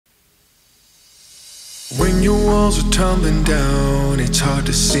When your walls are tumbling down, it's hard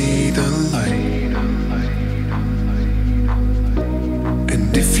to see the light.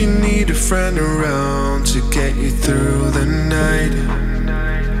 And if you need a friend around to get you through the night,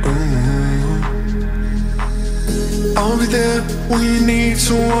 ooh, I'll be there when you need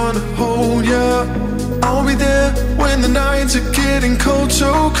someone to hold ya. I'll be there when the nights are getting cold,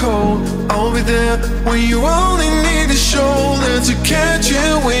 so cold. I'll be there when you only need a shoulder to catch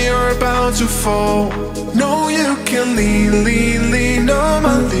you when you're about to fall. No, you can lean